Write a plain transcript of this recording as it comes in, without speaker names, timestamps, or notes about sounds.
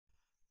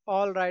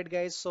All right,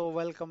 guys, so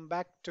welcome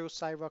back to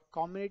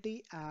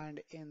Cybercommunity, and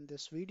in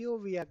this video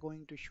we are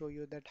going to show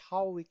you that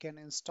how we can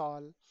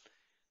install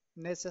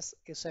Nessus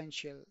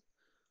Essential.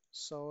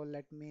 So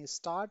let me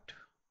start.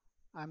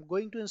 I'm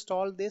going to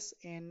install this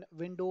in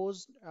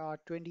Windows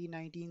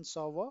 2019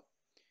 server.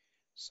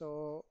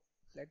 So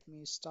let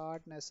me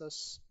start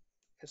Nessus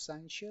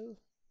Essential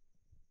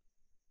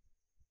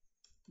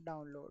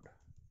download,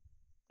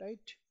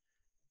 right?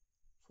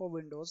 For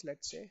Windows,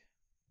 let's say.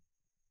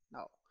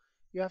 Now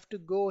you have to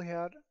go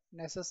here,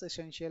 Nessus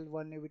Essential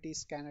Vulnerability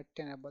Scanner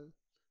Tenable.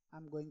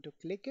 I'm going to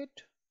click it.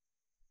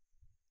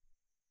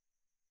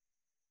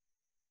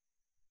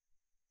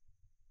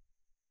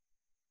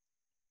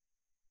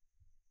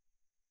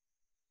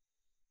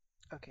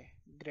 Okay,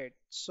 great.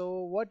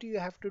 So what you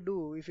have to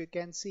do, if you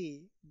can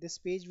see, this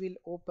page will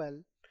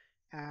open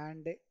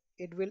and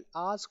it will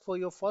ask for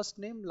your first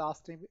name,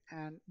 last name,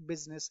 and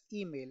business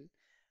email.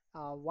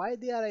 Why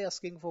they are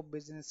asking for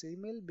business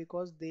email?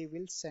 Because they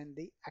will send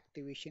the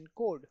activation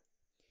code.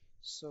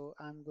 So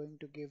I'm going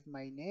to give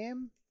my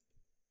name.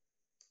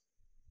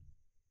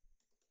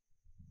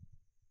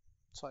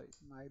 Sorry,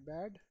 my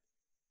bad.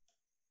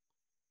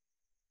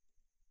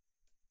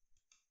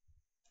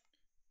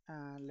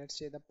 And let's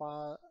say the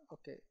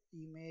okay,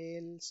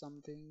 email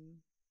something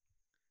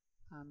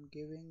I'm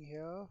giving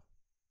here,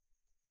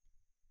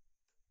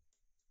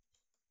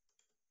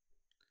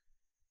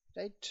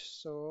 right?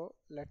 So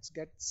let's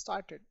get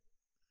started.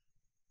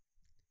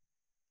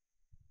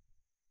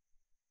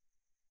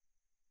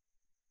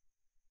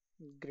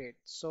 Great.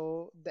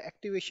 So the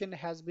activation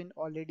has been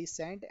already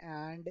sent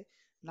and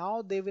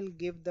now they will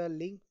give the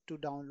link to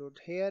download.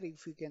 Here,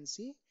 if you can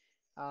see,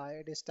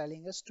 it is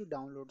telling us to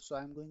download. So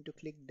I'm going to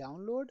click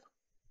download,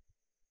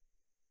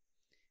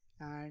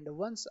 and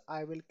once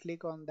I will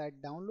click on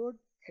that download,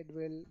 it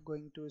will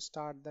going to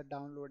start the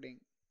downloading.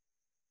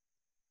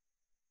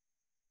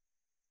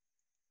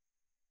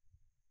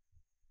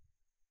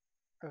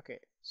 Okay,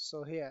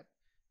 so here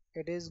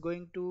it is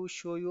going to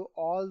show you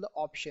all the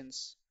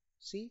options.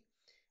 See,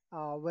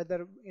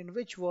 whether in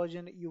which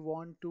version you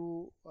want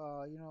to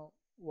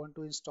want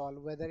to install,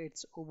 whether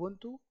it's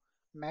Ubuntu,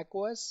 Mac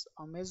OS,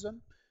 Amazon.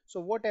 So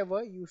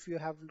whatever, if you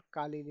have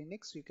Kali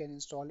Linux, you can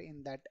install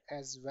in that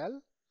as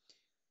well.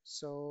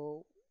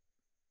 So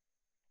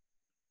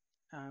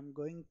I'm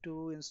going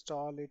to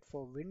install it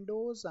for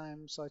Windows.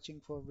 I'm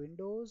searching for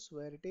Windows,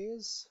 where it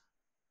is.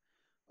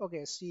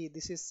 Okay, see,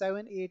 this is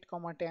 78,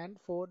 10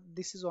 for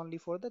this is only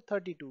for the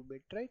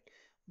 32-bit, right?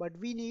 But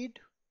we need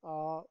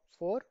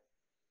for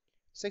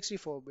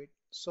 64-bit.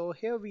 So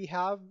here we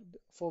have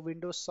for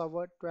Windows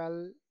Server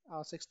 12,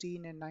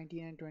 16 and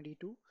 19 and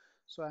 22.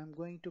 So I'm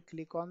going to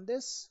click on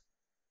this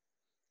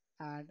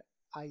and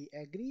I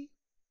agree.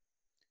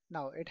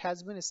 Now it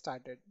has been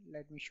started.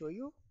 Let me show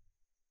you.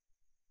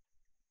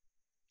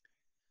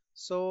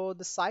 So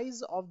the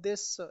size of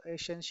this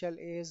essential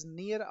is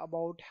near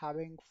about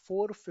having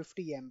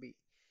 450 MB.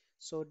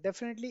 So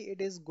definitely it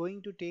is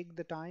going to take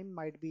the time,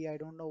 might be, I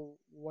don't know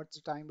what's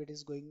the time it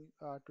is going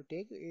to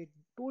take. It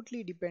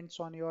totally depends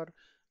on your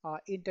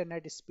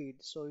internet speed.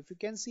 So if you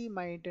can see,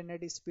 my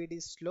internet speed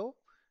is slow,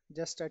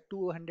 just at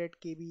 200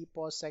 KB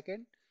per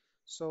second.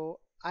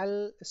 So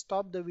I'll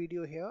stop the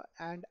video here,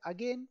 and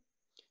again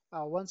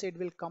once it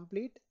will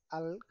complete,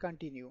 I'll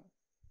continue.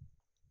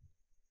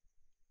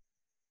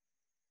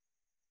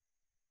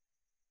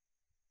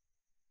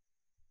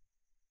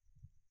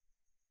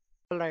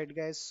 Alright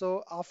guys,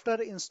 so after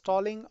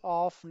installing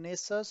of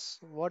Nessus,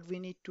 what we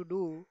need to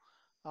do,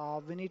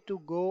 we need to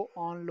go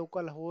on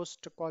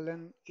localhost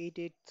colon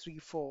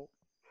 8834.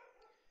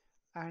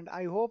 And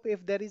I hope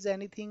if there is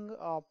anything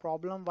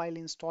problem while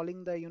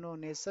installing the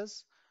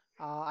Nessus,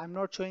 I'm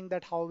not showing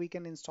that how we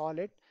can install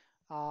it.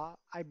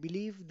 I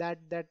believe that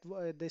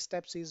the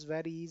steps is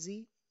very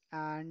easy,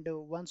 and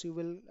once you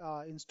will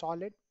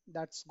install it,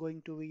 that's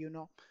going to be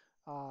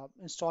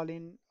install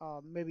in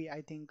maybe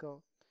I think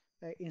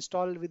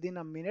install within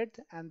a minute,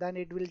 and then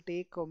it will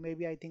take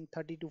maybe I think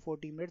 30 to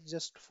 40 minutes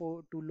just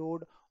for to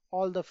load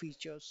all the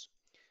features.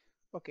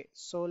 Okay,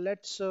 so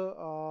let's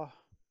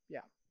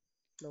yeah,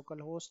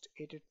 localhost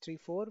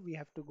 8834, we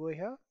have to go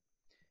here.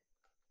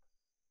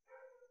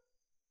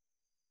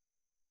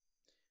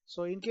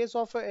 So in case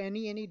of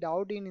any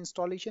doubt in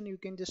installation, you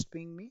can just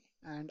ping me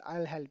and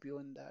I'll help you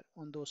in that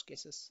on those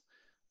cases.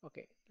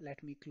 Okay,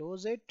 let me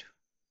close it.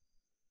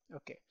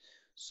 Okay,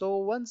 so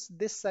once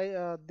this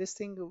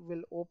thing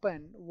will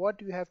open,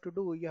 what you have to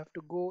do, you have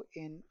to go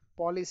in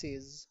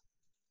policies.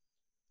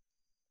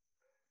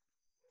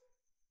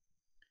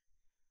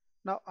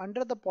 Now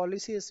under the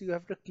policies, you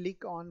have to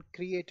click on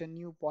create a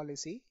new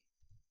policy.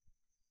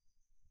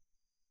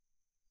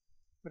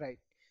 Right.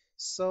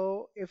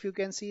 So if you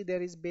can see,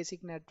 there is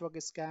basic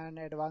network scan,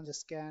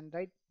 advanced scan,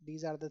 right?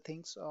 These are the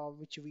things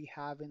which we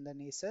have in the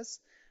Nessus,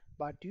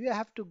 but you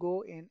have to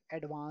go in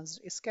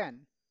advanced scan.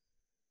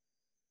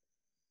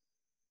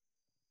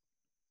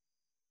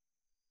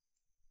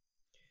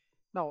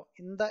 Now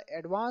in the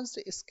advanced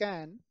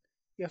scan,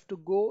 you have to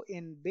go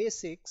in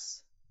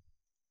basics.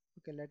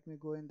 Okay, let me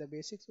go in the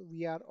basics.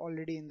 We are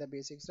already in the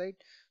basics, right?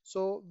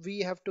 So we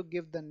have to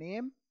give the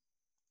name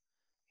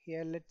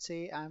here. Let's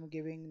say I'm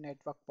giving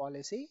network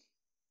policy,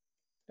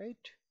 right?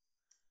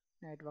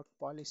 Network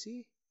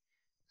policy.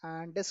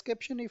 And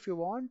description, if you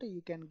want,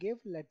 you can give,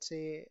 let's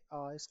say,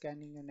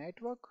 scanning a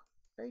network,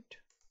 right?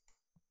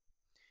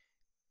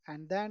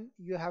 And then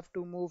you have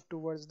to move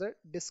towards the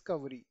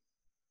discovery.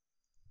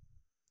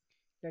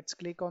 Let's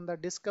click on the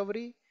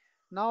discovery.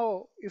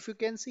 Now if you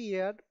can see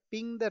here,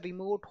 ping the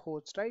remote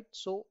host, right?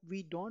 So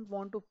we don't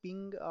want to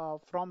ping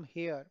from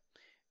here,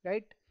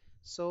 right?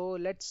 So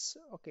let's,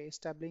 okay,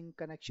 establishing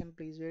connection,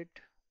 please wait.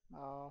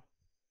 uh,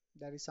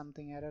 there is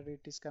something error,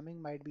 it is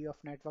coming, might be of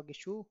network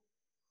issue.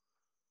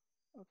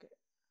 Okay,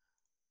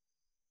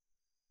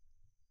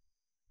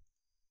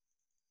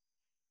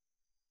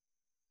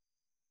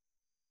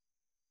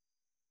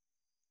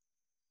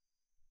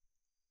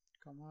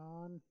 come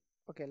on.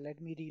 Okay,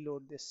 let me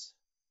reload this.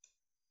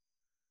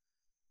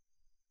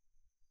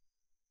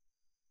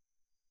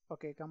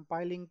 Okay,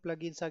 compiling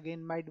plugins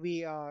again, might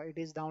be it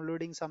is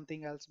downloading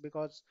something else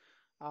because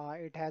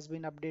it has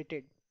been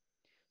updated.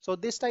 So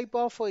this type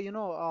of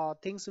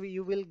things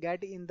you will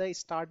get in the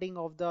starting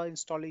of the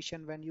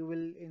installation. When you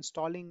will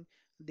installing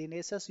the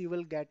Nessus, you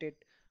will get it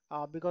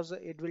because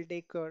it will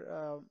take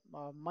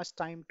much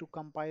time to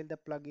compile the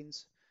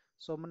plugins.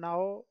 So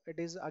now it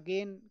is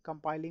again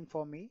compiling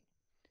for me.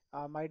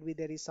 Might be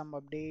there is some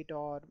update,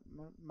 or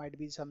might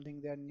be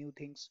something, there are new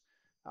things,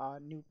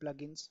 new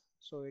plugins.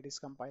 So it is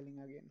compiling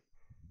again.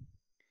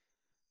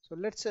 So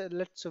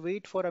let's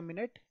wait for a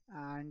minute,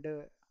 and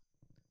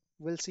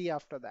we'll see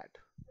after that.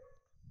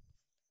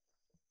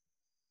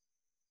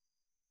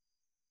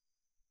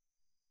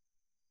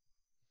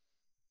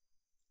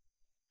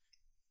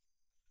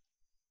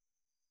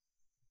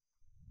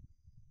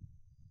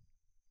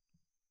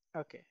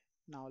 Okay,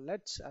 now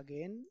let's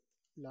again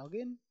log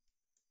in.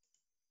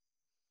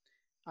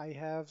 I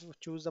have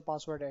choose the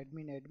password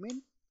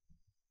admin.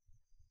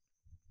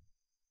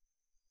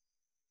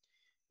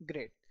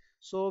 Great.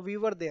 So we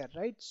were there,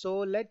 right? So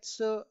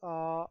let's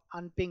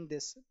unping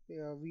this.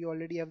 We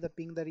already have the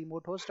ping the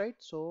remote host, right?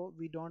 So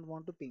we don't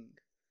want to ping.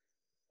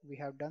 We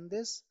have done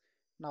this.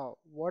 Now,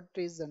 what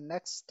is the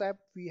next step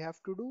we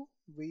have to do?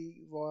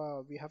 We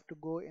have to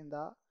go in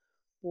the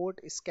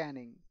port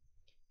scanning.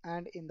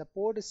 And in the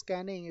port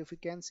scanning, if you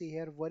can see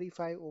here,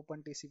 verify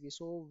open TCP.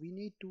 So we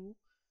need to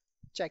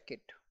check it.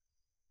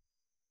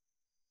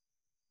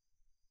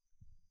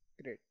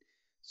 Great.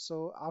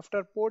 So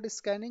after port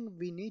scanning,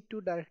 we need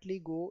to directly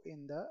go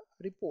in the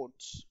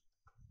reports.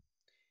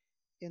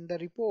 In the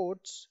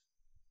reports,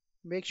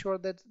 make sure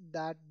that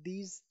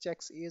these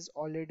checks is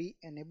already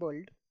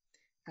enabled.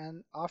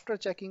 And after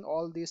checking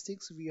all these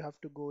things, we have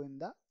to go in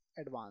the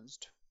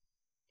advanced.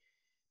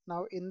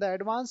 Now in the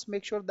advanced,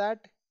 make sure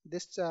that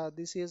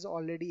this is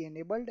already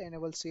enabled.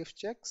 Enable safe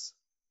checks,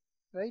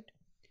 right?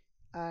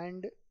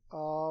 And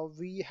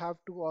we have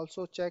to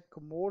also check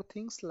more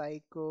things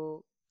like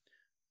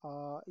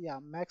yeah,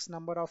 max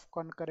number of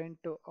concurrent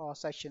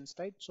sessions,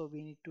 right? So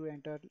we need to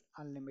enter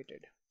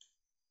unlimited.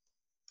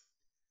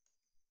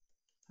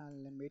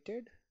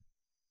 Unlimited.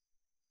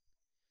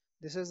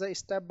 This is a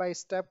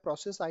step-by-step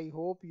process. I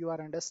hope you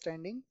are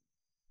understanding.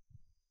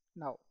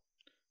 Now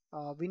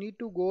we need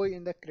to go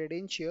in the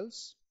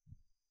credentials.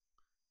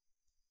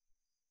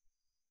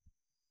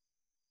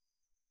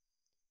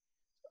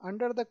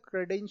 Under the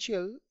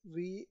credential,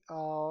 we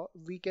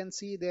can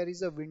see there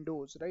is a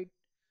windows, right?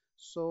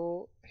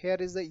 So here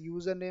is the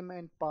username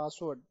and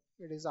password.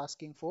 It is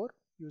asking for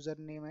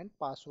username and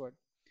password.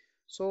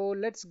 So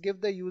let's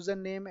give the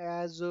username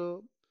as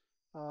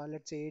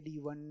let's say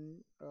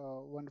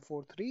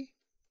AD143,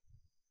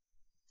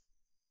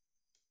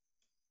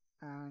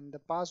 and the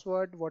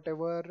password,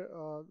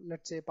 whatever,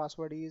 let's say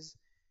password is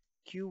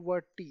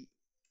keyword T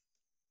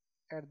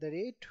at the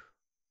rate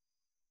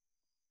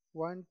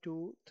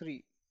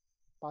 123.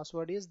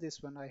 Password is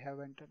this one I have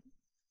entered,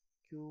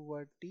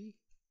 keyword T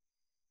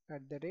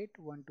at the rate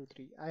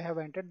 123. I have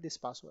entered this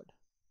password.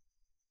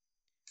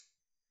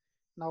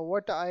 Now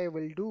what I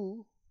will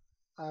do,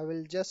 I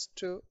will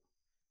just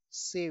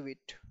save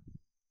it.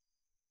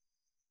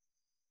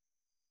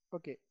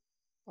 Okay.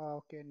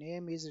 Okay,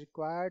 name is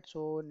required.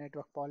 So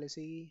network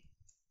policy,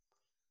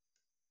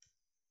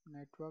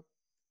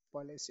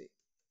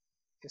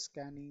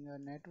 scanning a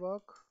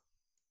network.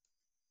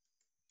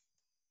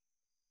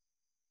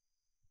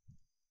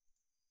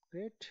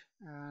 Great.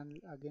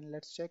 And again,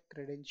 let's check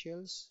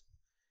credentials.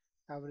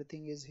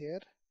 Everything is here,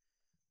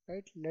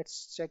 right?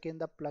 Let's check in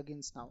the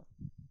plugins now.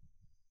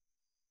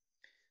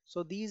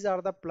 So these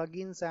are the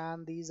plugins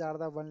and these are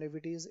the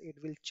vulnerabilities it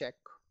will check.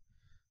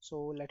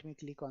 So let me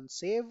click on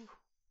save.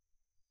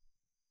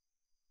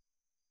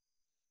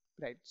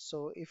 Right.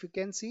 So if you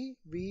can see,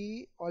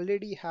 we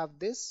already have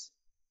this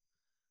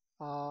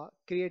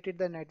created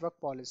the network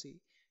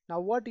policy. Now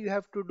what you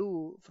have to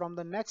do from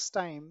the next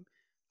time,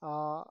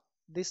 uh,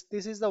 this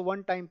is the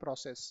one time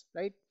process,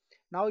 right?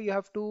 Now you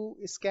have to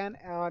scan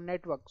a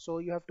network. So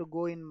you have to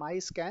go in my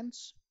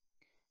scans,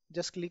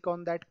 just click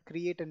on that,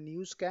 create a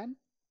new scan.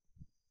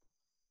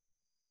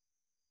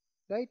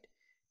 right?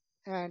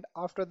 And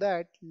after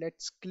that,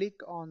 let's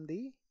click on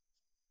the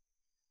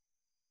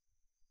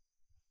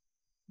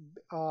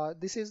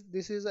this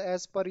is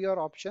as per your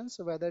options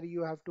whether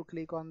you have to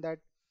click on that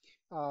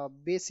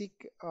basic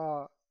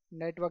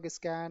network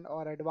scan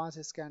or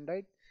advanced scan,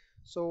 right?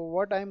 So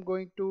what I'm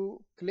going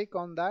to click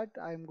on that,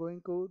 I'm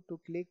going to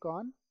click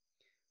on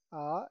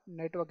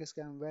network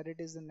scan. Where it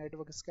is the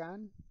network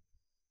scan?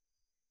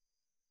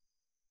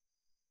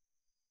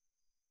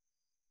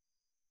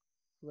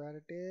 Where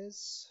it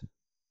is?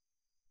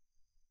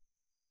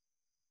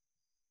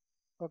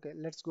 Okay,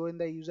 let's go in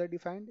the user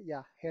defined.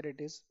 Yeah, here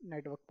it is,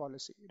 network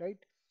policy, right?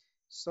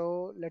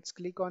 So let's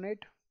click on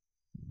it,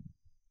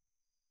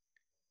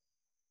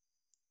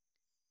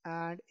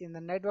 and in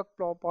the network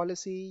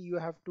policy you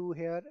have to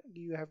here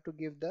you have to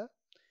give the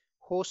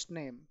host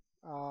name,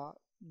 uh,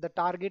 the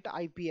target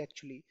IP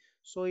actually.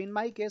 So in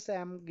my case I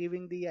am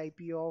giving the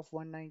IP of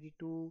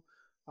 192,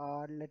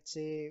 let's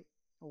say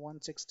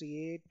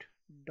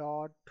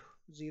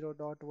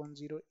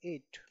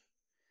 168.0.108.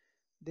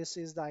 This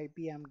is the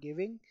IP I'm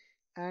giving,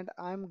 and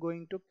I'm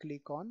going to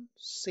click on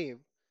save.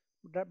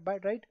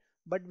 But right,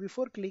 but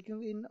before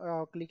clicking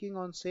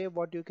on save,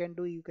 what you can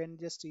do, you can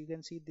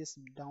see this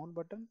down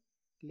button.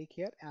 Click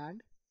here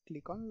and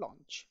click on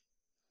launch,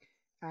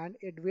 and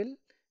it will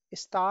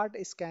start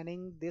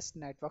scanning this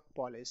network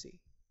policy.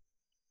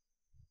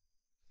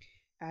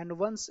 And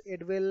once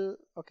it will,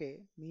 okay,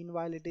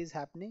 meanwhile it is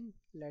happening,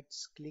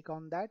 let's click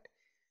on that.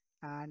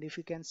 And if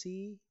you can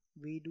see,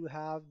 we do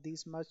have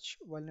this much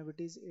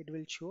vulnerabilities. It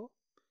will show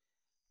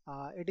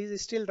it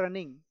is still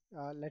running.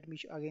 Let me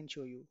again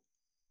show you.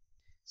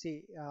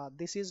 See,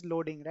 this is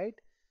loading, right?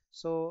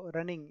 So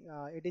running,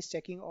 it is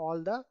checking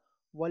all the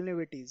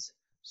vulnerabilities.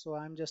 So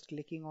I'm just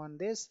clicking on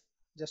this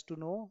just to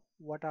know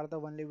what are the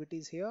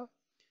vulnerabilities here.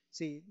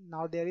 See,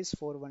 now there is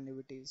 4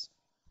 vulnerabilities.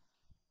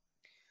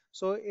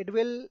 So it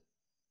will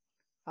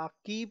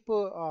keep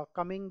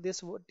coming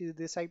this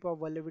type of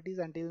vulnerabilities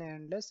until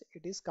and unless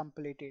it is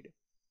completed.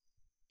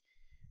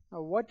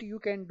 Now, what you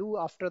can do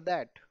after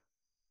that?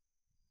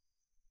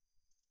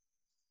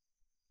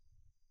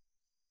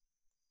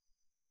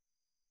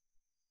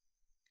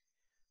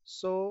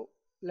 So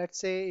let's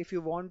say if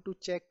you want to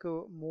check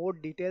more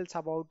details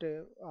about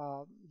the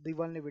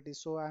vulnerability,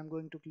 so I'm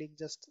going to click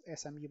just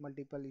SME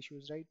multiple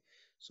issues, right?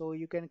 So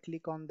you can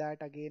click on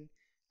that again,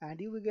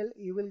 and you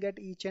will get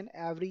each and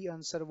every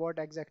answer what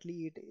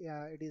exactly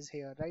it is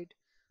here, right?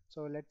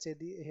 So let's say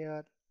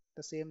here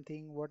the same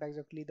thing, what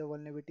exactly the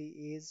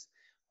vulnerability is,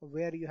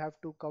 where you have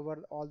to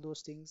cover all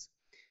those things.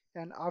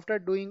 And after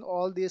doing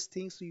all these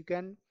things, you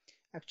can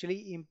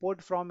actually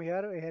import from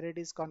here it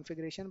is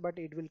configuration, but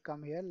it will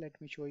come here.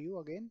 Let me show you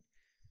again.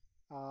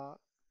 uh,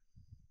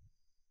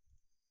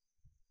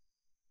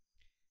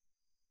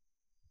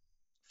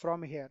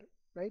 from here,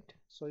 right?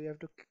 So you have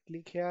to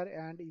click here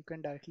and you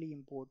can directly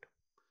import,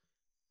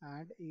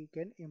 and you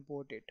can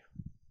import it.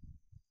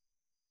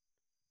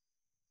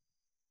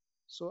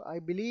 So I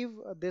believe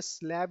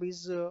this lab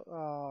is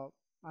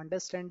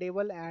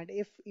understandable, and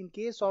if in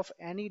case of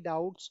any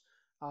doubts,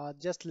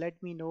 just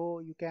let me know.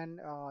 You can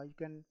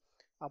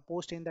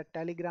post in the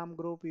Telegram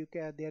group.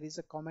 There is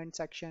a comment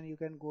section. You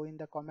can go in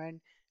the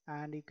comment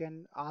and you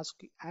can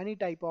ask any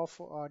type of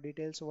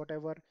details,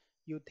 whatever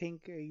you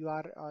think you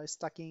are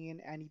stuck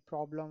in any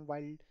problem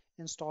while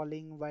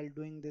installing, while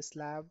doing this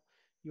lab.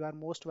 You are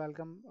most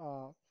welcome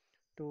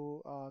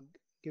to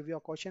give your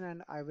question,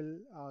 and I will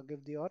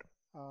give your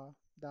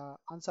the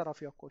answer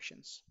of your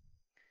questions.